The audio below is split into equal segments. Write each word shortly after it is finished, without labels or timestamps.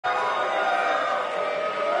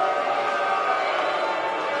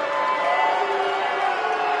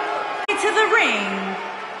into the ring,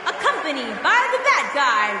 accompanied by the bad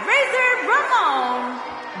guy, Razor Ramon,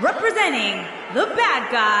 representing the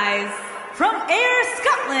bad guys from Ayr,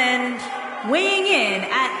 Scotland, weighing in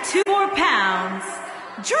at 204 pounds,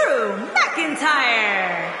 Drew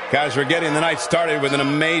McIntyre. Guys, we're getting the night started with an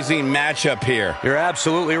amazing matchup here. You're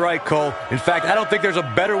absolutely right, Cole. In fact, I don't think there's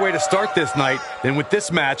a better way to start this night than with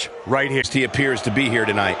this match right here. He appears to be here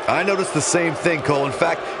tonight. I noticed the same thing, Cole. In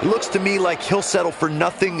fact, it looks to me like he'll settle for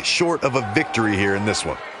nothing short of a victory here in this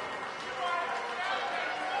one.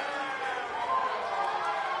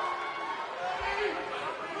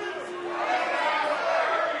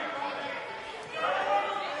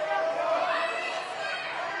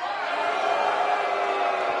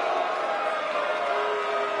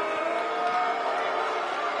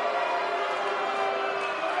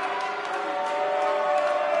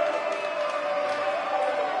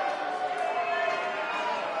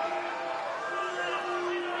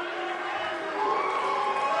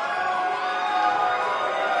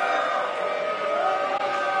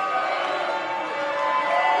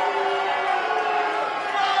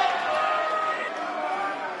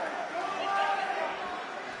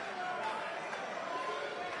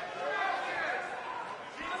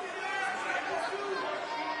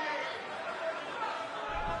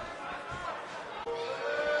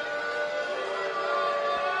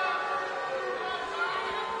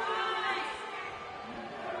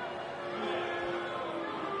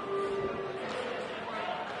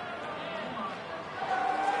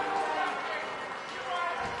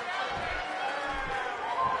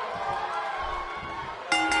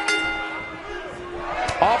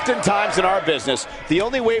 Oftentimes in our business, the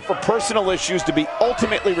only way for personal issues to be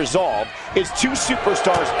ultimately resolved is two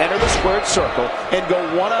superstars enter the squared circle and go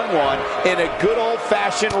one-on-one in a good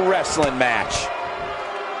old-fashioned wrestling match.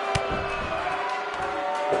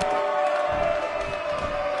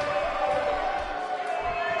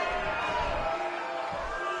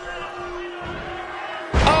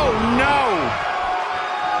 Oh, no!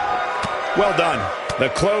 Well done. The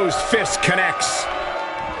closed fist connects.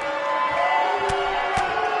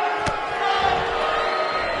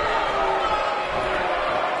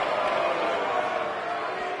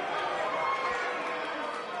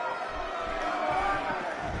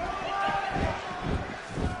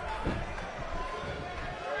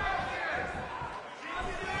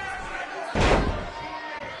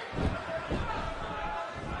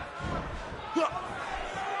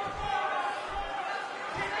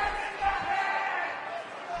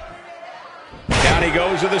 Down he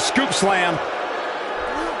goes with a scoop slam.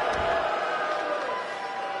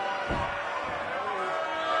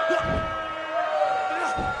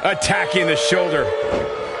 Attacking the shoulder.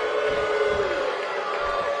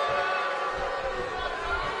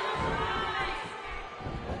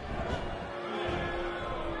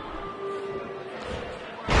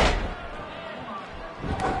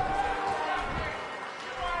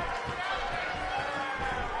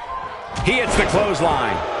 He hits the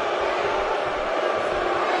clothesline.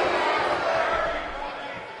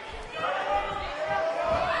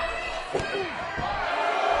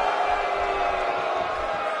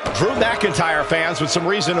 Drew McIntyre fans with some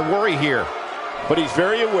reason to worry here. But he's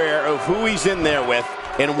very aware of who he's in there with,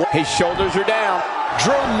 and his shoulders are down.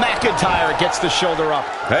 Drew McIntyre gets the shoulder up.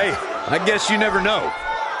 Hey, I guess you never know.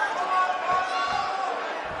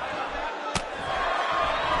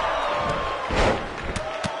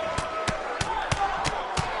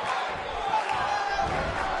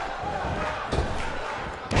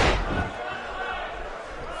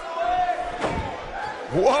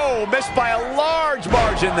 Whoa, missed by a large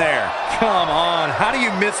margin there. Come on, how do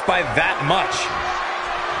you miss by that much?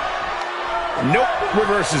 Nope,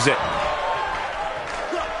 reverses it.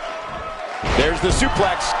 There's the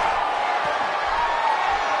suplex.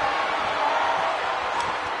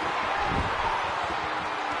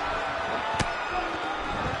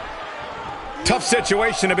 Tough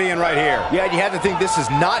situation to be in right here. Yeah, you have to think this is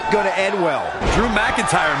not going to end well. Drew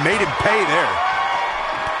McIntyre made him pay there.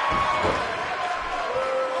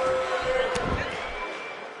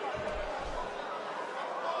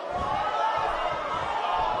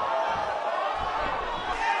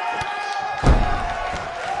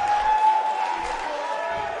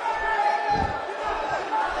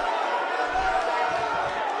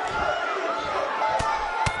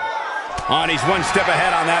 On, he's one step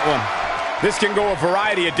ahead on that one. This can go a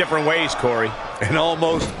variety of different ways, Corey. And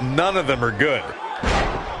almost none of them are good.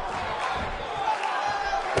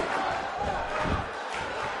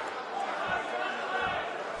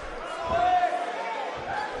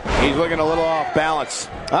 He He's looking a little off balance.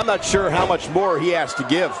 I'm not sure how much more he has to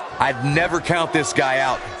give. I'd never count this guy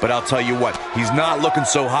out, but I'll tell you what, he's not looking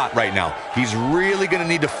so hot right now. He's really going to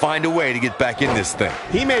need to find a way to get back in this thing.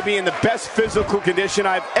 He may be in the best physical condition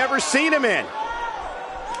I've ever seen him in.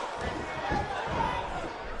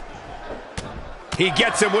 He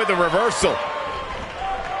gets him with a reversal.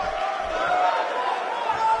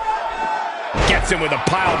 Gets him with a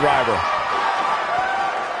pile driver.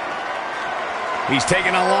 He's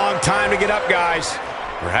taking a long time to get up, guys.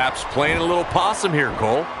 Perhaps playing a little possum here,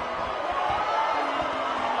 Cole.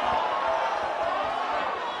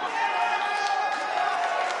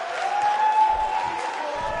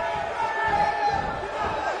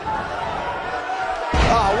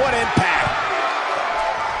 Oh, what impact.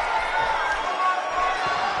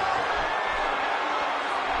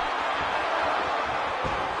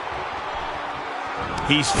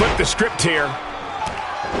 He's flipped the script here.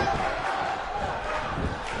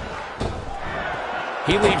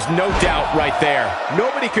 He leaves no doubt right there.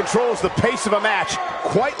 Nobody controls the pace of a match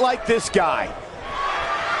quite like this guy.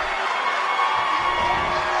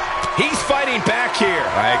 He's fighting back here.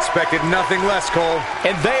 I expected nothing less, Cole.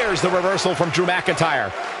 And there's the reversal from Drew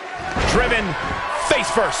McIntyre. Driven face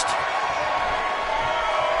first.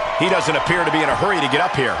 He doesn't appear to be in a hurry to get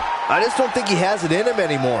up here. I just don't think he has it in him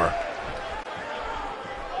anymore.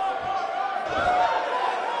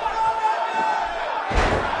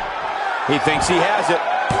 He thinks he has it.